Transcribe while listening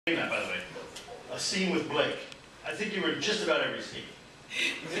That, by the way, a scene with Blake. I think you were in just about every scene.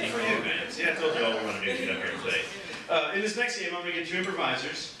 Good for you, man. See, I told you all we want to do to get up here today. In this next game, I'm going to get two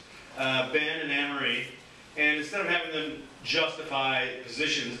improvisers, Ben and Anne-Marie, and instead of having them justify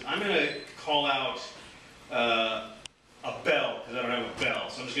positions, I'm going to call out a bell, because I don't have a bell.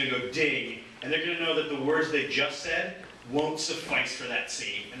 So I'm just going to go ding, and they're going to know that the words they just said won't suffice for that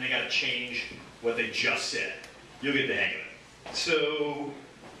scene, and they got to change what they just said. You'll get the hang of it. So,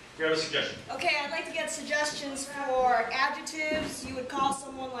 grab a suggestion. Okay, I'd like to get suggestions for adjectives you would call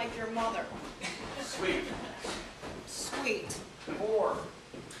someone like your mother. Sweet. Sweet. Poor.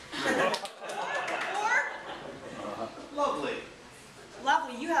 Or? Lovely.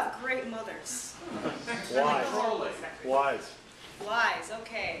 Lovely. You have great mothers. Wise. Wise. Wise.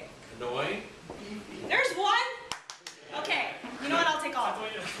 Okay. Annoying? There's one. Okay. You know what? I'll take off.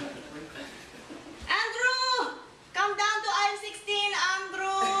 Andrew! Come down to aisle 16, Andrew!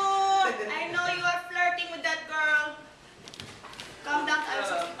 I know you are flirting with that girl. Come down to aisle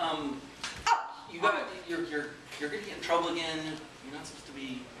 16. You got you're gonna get in trouble again. You're not supposed to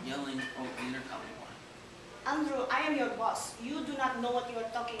be yelling over the intercom anymore. Andrew, I am your boss. You do not know what you are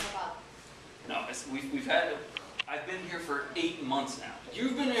talking about. No, I've been here for 8 months now.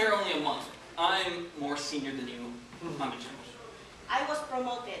 You've been here only a month. I'm more senior than you. I'm in charge. I was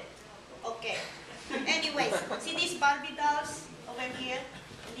promoted. Okay. Anyways, see these Barbie dolls over here?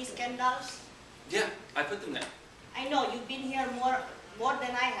 These Ken dolls? Yeah, I put them there. I know, you've been here more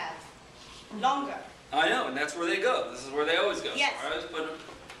than I have. Longer. I know, and that's where they go. This is where they always go. Yes. So I always put them.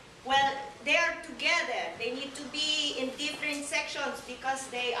 Well, they are together. They need to be in different sections because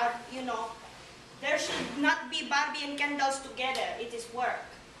they are, you know, there should not be Barbie and Ken dolls together. It is work.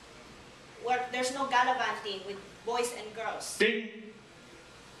 Work. There's no gallivanting with boys and girls. Ding.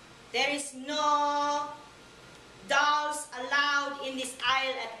 There is no dolls allowed in this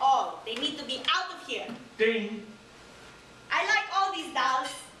aisle at all. They need to be out of here. Ding. I like all these dolls,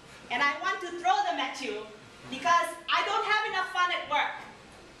 and I want to throw them at you because I don't have enough fun at work.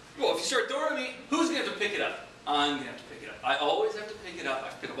 Well, if you start throwing me, who's gonna have to pick it up? I'm gonna have to pick it up. I always have to pick it up. I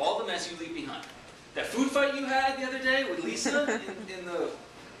pick up all the mess you leave behind. That food fight you had the other day with Lisa in the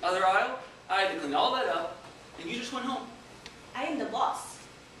other aisle, I had to clean all that up, and you just went home. I am the boss.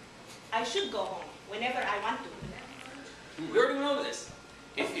 I should go home whenever I want to. We already went over this.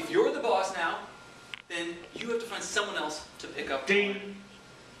 If you're the boss now, then you have to find someone else to pick up. Ding.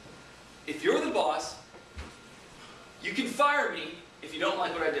 If you're the boss, you can fire me if you don't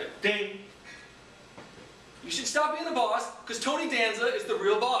like what I do. Ding. You should stop being the boss, because Tony Danza is the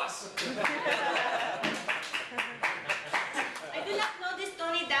real boss. I do not know this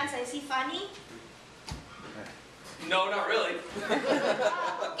Tony Danza. Is he funny? No, not really.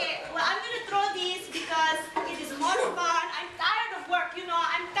 Okay, well, I'm going to throw these because it is more fun. I'm tired of work, you know.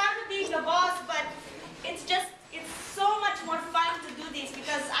 I'm tired of being the boss, but it's so much more fun to do this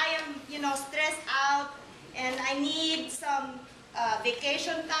because I am, you know, stressed out and I need some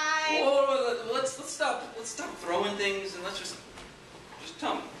vacation time. Whoa, let's stop throwing things and let's just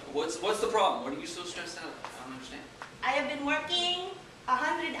tell me what's the problem? What are you so stressed out about? I don't understand. I have been working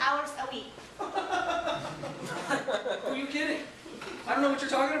 100 hours a week. Who are you kidding? I don't know what you're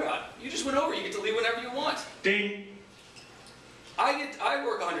talking about. You just went over. You get to leave whenever you want. Ding. I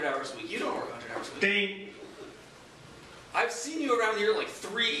work 100 hours a week. You don't work 100 hours a week. Ding. I've seen you around here like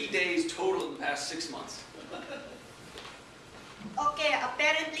 3 days total in the past 6 months. Okay,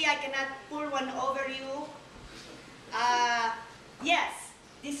 apparently I cannot pull one over you. Yes,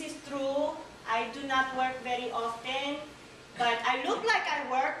 this is true. I do not work very often, but I look like I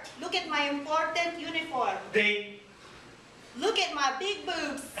work. Look at my important uniform. Ding. Look at my big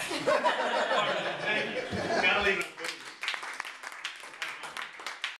boobs. Thank you. Gotta leave it.